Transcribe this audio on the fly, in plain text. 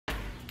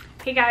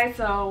Hey guys,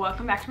 so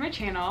welcome back to my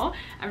channel.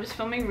 I'm just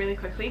filming really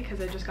quickly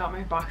because I just got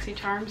my BOXY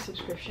CHARM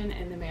subscription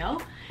in the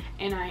mail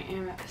and I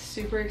am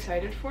super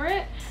excited for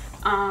it.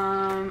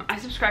 I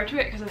subscribed to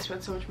it because I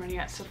spent so much money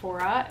at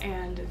Sephora,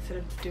 and instead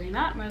of doing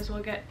that, might as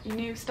well get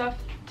new stuff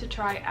to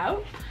try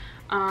out.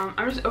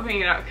 I'm just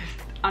opening it up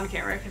on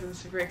camera because I'm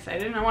super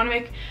excited and I want to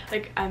make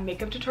like a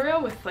makeup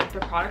tutorial with like the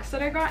products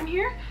that I got in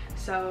here.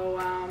 So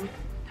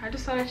I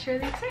just thought I'd share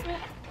the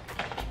excitement.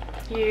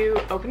 You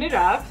open it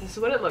up, this is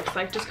what it looks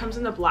like. Just comes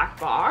in the black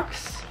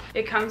box.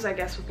 It comes, I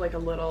guess, with like a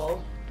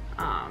little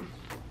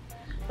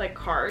like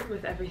card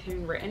with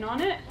everything written on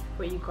it,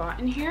 what you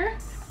got in here.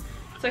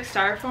 It's like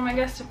styrofoam, I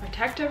guess, to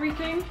protect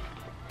everything.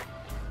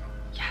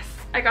 Yes,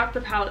 I got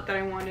the palette that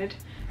I wanted.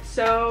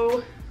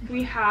 So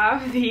we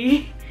have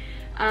the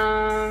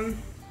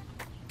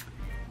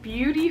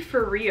Beauty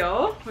For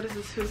Real. What is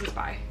this? Who's this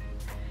by?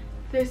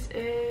 This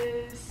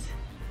is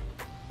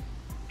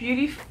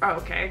oh,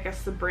 okay, I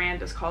guess the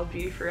brand is called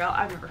Beauty For Real.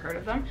 I've never heard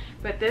of them,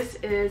 but this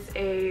is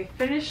a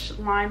Finish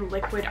Line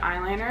liquid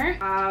eyeliner.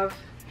 Oh,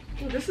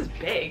 this is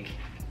big.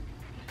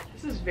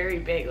 This is very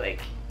big,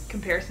 like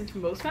comparison to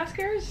most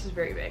mascaras. This is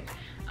very big.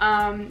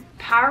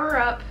 Power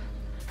Up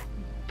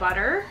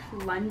Butter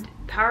London.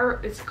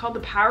 It's called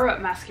the Power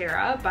Up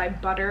Mascara by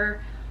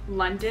Butter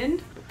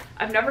London.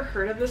 I've never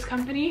heard of this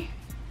company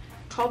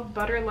called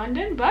Butter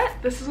London, but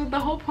this is the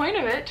whole point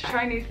of it, to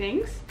try new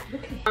things.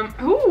 Okay.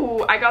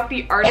 Ooh, I got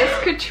the Artist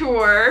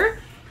Couture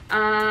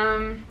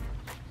Diamond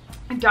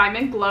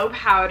Glow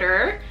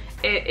Powder.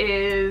 It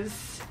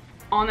is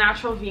all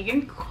natural,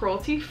 vegan,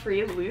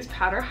 cruelty-free loose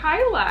powder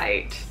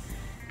highlight.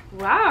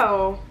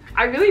 Wow,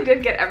 I really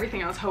did get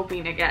everything I was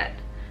hoping to get.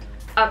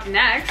 Up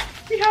next,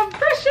 we have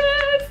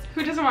brushes.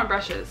 Who doesn't want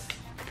brushes,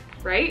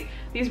 right?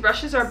 These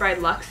brushes are by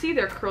Luxy.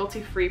 They're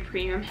cruelty-free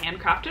premium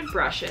handcrafted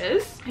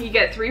brushes. You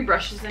get 3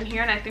 brushes in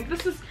here, and I think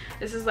this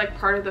is like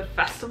part of the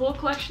festival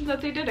collection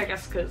that they did, I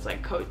guess, because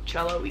like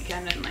Coachella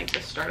weekend and like the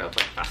start of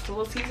like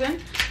festival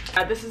season.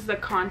 This is the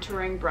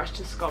contouring brush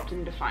to sculpt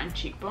and define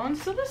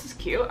cheekbones, so this is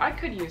cute. I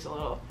could use a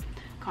little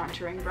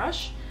contouring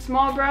brush.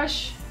 Small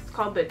brush, it's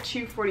called the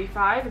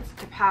 245. It's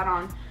to pat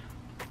on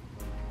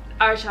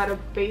eyeshadow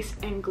base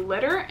and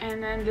glitter,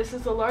 and then this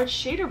is a large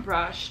shader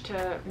brush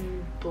to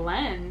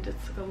blend.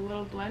 It's like a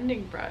little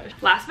blending brush.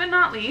 Last but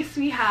not least,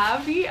 we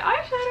have the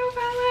eyeshadow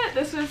palette.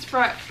 This is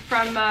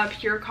from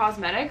Pure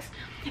Cosmetics.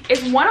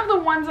 It's one of the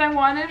ones I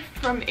wanted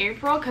from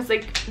April because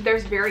like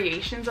there's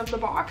variations of the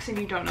box and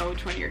you don't know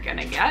which one you're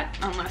gonna get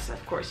unless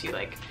of course you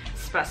like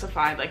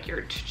specify like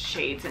your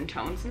shades and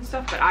tones and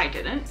stuff, but I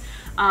didn't.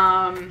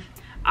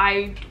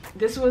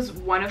 This was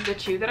one of the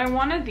 2 that I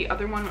wanted. The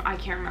other one, I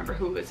can't remember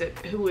who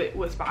it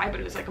was by, but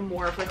it was like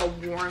more of like a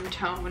warm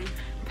tone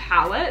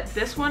palette.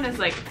 This one is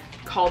like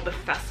called the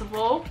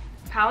Festival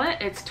palette.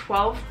 It's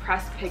 12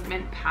 pressed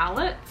pigment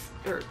palettes,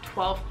 or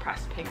 12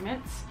 pressed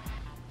pigments.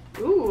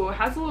 Ooh, it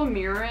has a little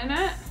mirror in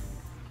it.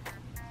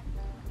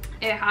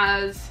 It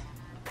has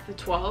the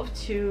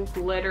 2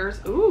 glitters.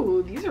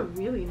 Ooh, these are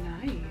really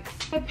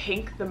nice. I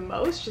pink the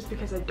most just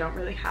because I don't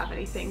really have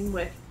anything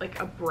with like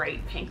a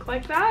bright pink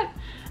like that.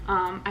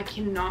 I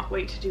cannot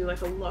wait to do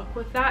like a look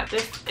with that.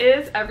 This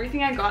is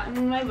everything I got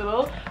in my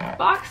little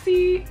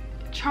BOXY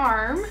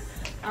CHARM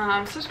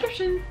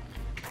subscription.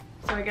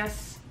 So I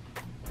guess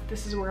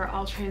this is where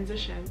I'll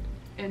transition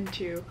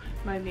into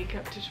my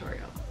makeup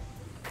tutorial.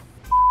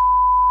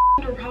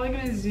 We're probably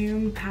gonna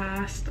zoom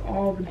past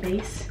all the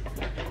base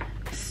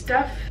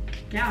stuff.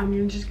 Yeah,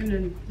 I'm just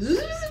gonna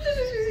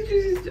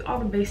all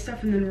the base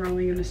stuff, and then we're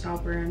only gonna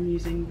stop where I'm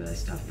using the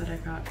stuff that I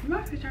got from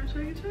BOXY CHARM so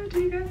I can show it to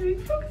you guys and you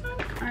can focus on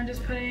it. I'm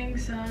just putting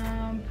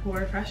some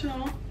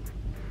Professional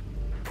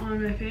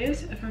on my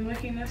face. If I'm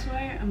looking this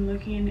way, I'm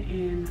looking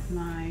in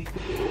my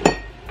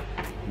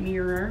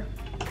mirror.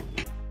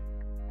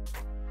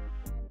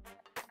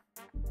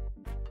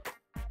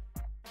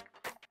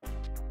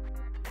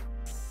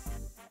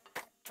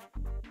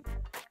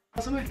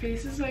 Also, my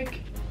face is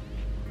like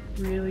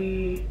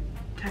really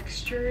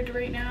textured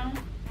right now.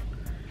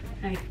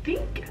 I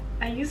think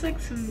I used like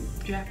some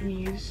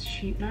Japanese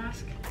sheet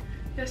mask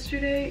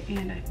yesterday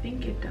and I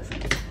think it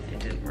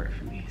didn't work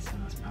for me, so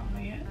that's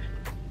probably it.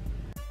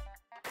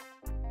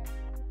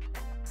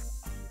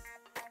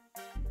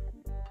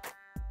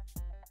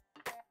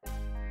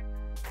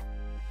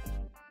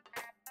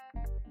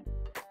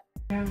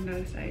 I haven't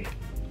noticed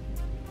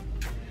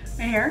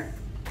my hair,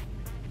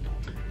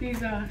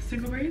 these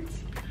single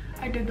braids,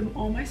 I did them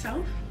all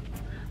myself.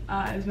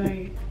 It was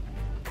my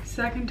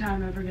second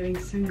time ever getting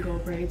single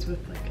braids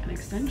with like an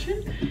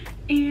extension,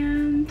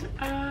 and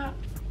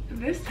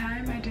this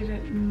time I did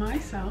it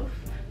myself.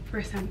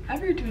 First time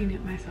ever doing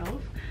it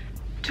myself.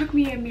 Took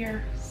me a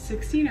mere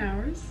 16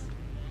 hours,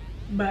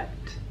 but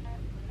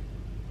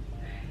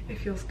it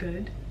feels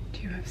good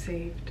to have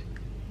saved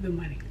the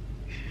money.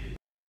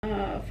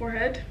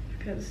 Forehead,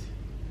 because,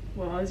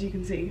 well, as you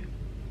can see,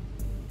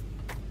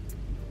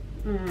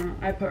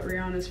 I put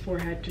Rihanna's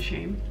forehead to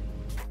shame.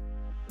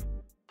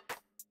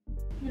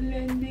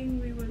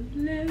 Blending, we will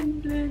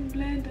blend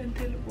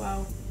until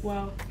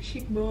wow,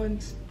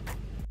 cheekbones.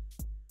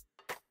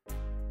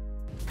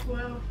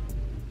 12.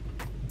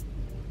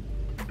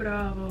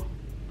 Bravo.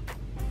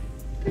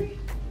 3.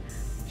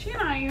 She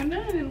not even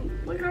done,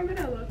 and look at how good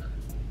I look.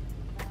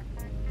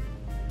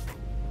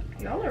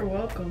 Y'all are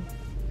welcome.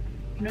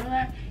 You know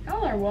that?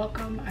 Y'all are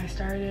welcome. I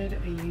started a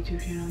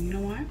YouTube channel. You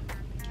know why?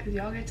 Because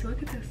y'all get to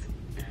look at this.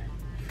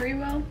 Free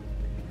will,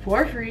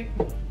 for free.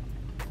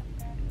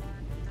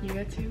 You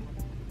get to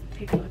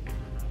take a look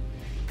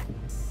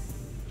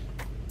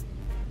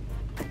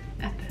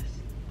at this.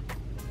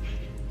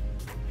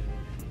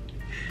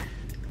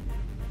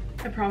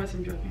 I promise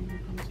I'm joking. I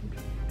promise I'm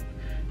joking.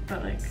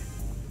 But like,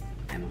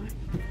 am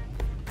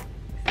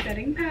I?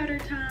 Setting powder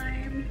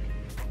time.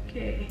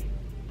 Okay.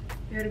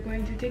 We are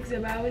going to take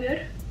the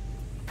powder.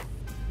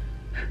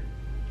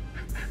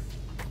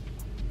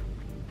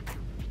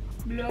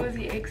 Blow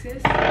the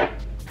excess.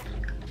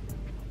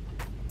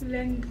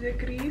 Blend the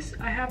crease.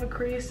 I have a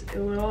crease. It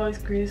will always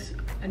crease,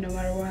 and no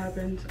matter what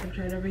happens, I've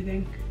tried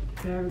everything.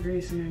 If I have a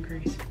crease, I'm gonna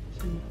crease.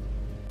 So.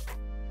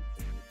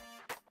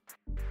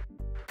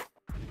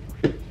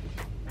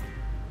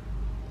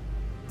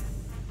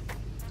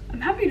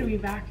 I'm happy to be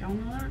back. Y'all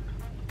know that?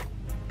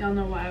 Y'all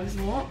know why I was a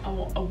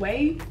little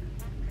away.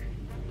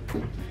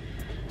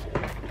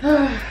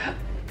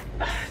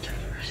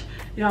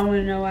 Y'all want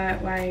to know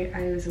why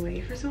I was away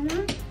for so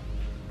long?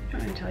 I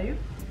want to tell you.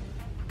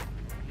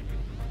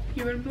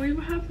 You wouldn't believe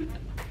what happened.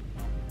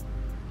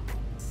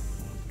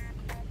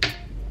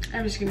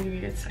 I'm just gonna give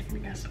you a second to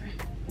guess why.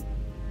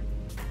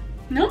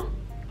 No,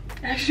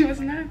 actually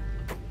wasn't that.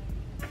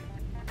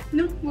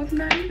 No, wasn't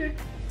that either.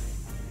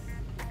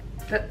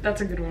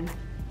 That's a good one.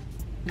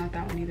 Not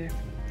that one either.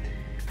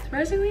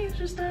 Surprisingly, it's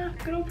just a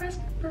good old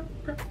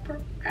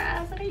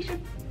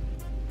procrastination.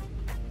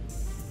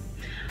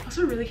 I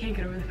also really can't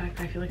get over the fact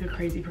that I feel like a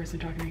crazy person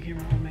talking to the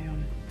camera on my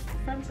own.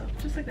 By myself,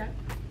 just like that.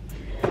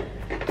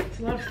 There's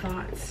a lot of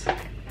thoughts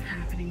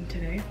happening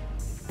today.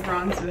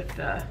 Bronze with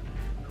the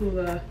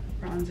Hula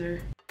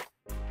bronzer.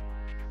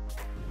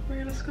 We're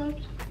gonna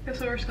sculpt. Guess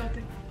what we're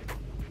sculpting?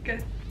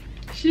 Good.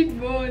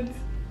 Cheekbones.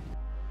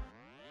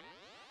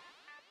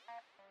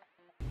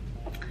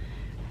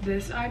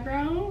 This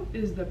eyebrow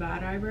is the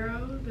bad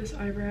eyebrow. This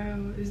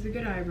eyebrow is the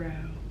good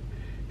eyebrow.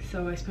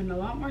 So I spend a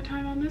lot more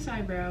time on this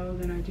eyebrow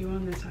than I do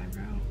on this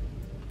eyebrow.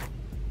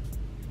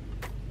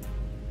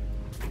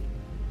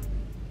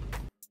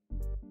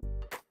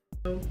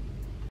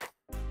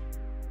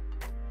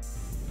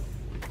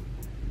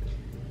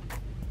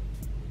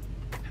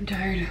 I'm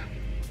tired.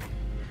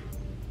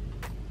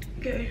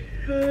 Okay,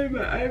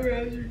 my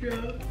eyebrows are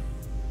done.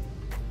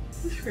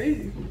 That's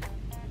crazy.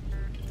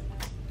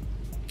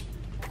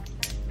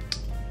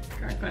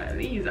 Crack one of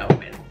these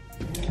open.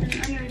 An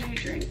energy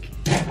drink.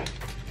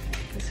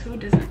 Because who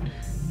doesn't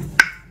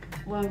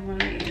love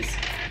one of these?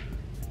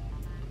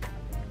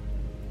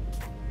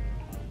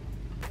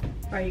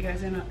 Bring you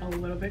guys in a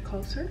little bit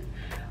closer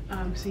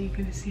so you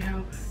can see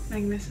how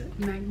magnificent.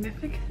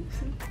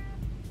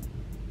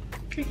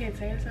 I can't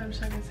say it, so I'm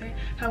just not gonna say it.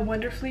 How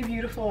wonderfully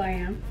beautiful I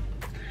am.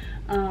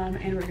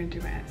 And we're gonna do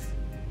my eyes.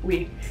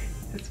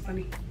 That's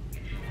funny.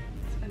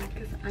 It's funny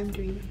because I'm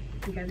doing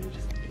it. You guys are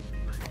just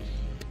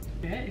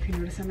if you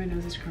notice that my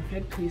nose is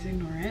crooked, please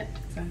ignore it.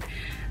 So I'm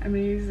gonna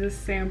use this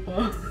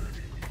sample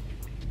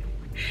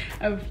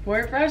of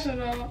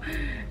Professional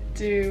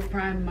to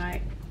prime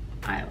my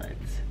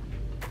eyelids.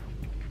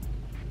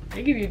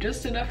 They give you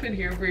just enough in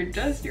here for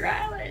just your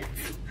eyelids.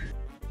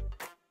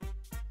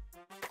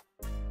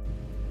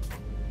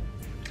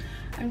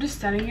 I'm just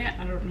setting it.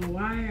 I don't know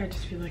why. I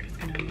just feel like it's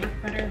gonna look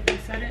better if I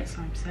set it,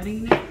 so I'm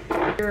setting it.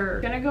 We're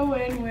gonna go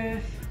in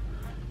with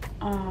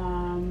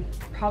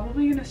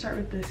probably gonna start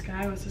with this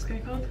guy. What's this guy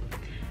called?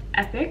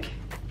 Epic.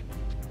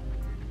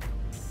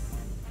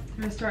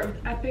 I'm gonna start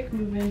with Epic,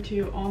 move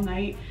into All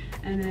Night,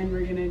 and then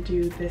we're gonna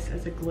do this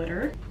as a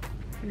glitter.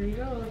 Here you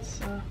go.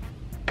 Let's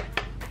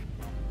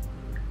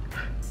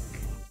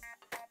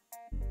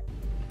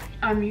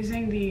I'm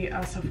using the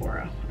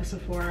Sephora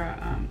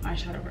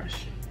eyeshadow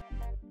brush.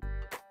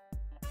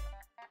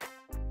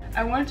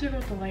 I wanted to go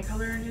with the light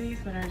color into these,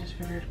 but I just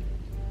figured,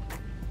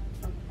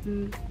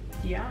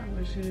 yeah,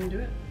 we're just gonna do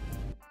it.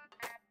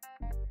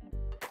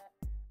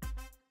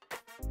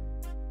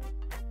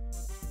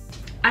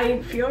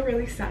 I feel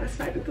really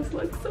satisfied with this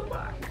look so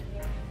far.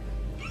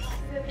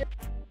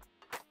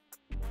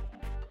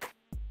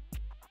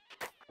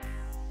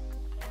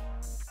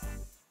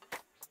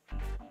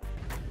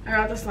 I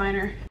got this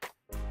liner.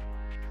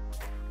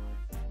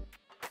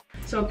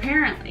 So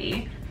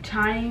apparently,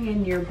 tying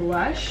in your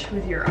blush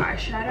with your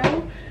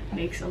eyeshadow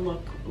makes a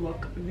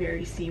look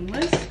very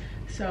seamless.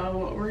 So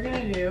what we're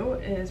gonna do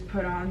is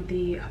put on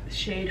the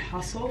shade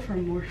Hustle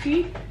from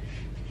Morphe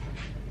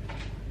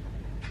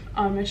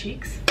on my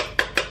cheeks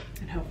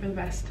and hope for the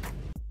best.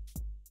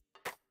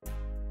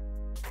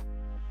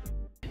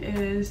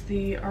 Is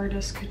the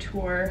Artist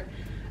Couture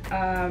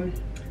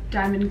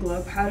Diamond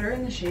Glow Powder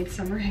in the shade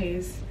Summer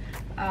Haze.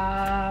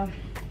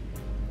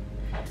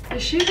 The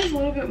shade is a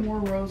little bit more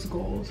rose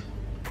gold,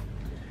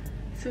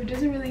 so it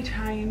doesn't really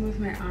tie in with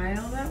my eye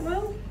all that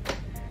well,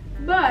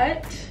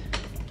 but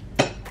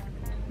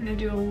I'm gonna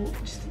do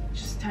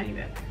just a tiny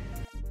bit.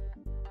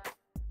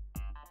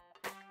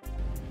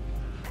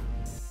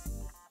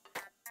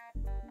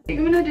 I think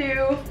I'm gonna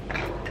do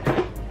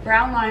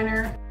brown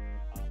liner.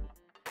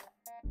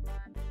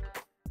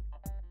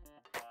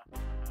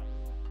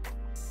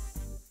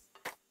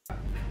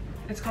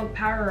 It's called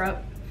Power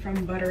Up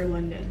from Butter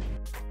London.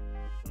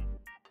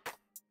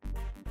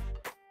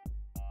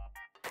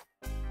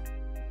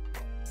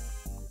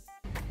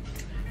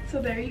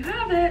 So there you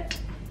have it.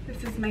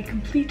 This is my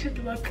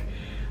completed look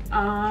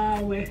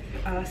with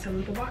some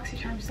of the BOXY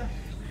CHARM stuff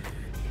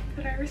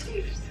that I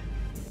received.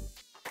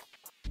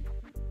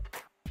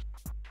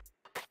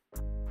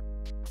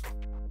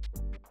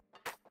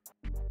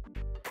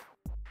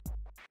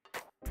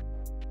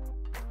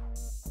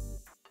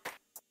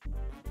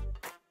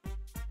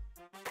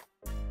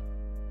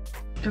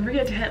 Don't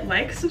forget to hit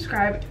like,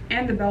 subscribe,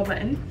 and the bell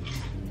button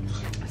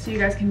so you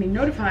guys can be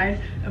notified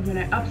of when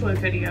I upload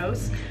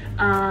videos.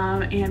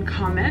 And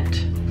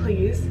comment,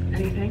 please,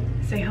 anything.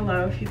 Say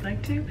hello if you'd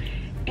like to.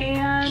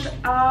 And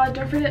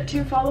don't forget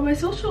to follow my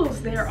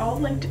socials. They are all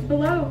linked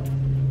below.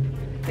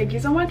 Thank you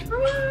so much for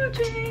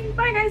watching.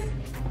 Bye, guys.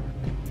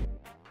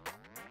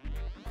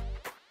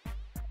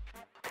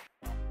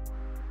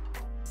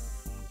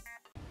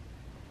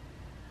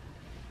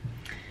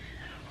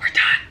 We're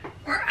done.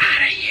 We're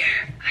out of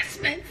here. I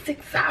spent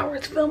 6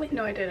 hours filming.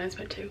 No, I didn't. I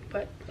spent 2,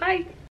 but bye.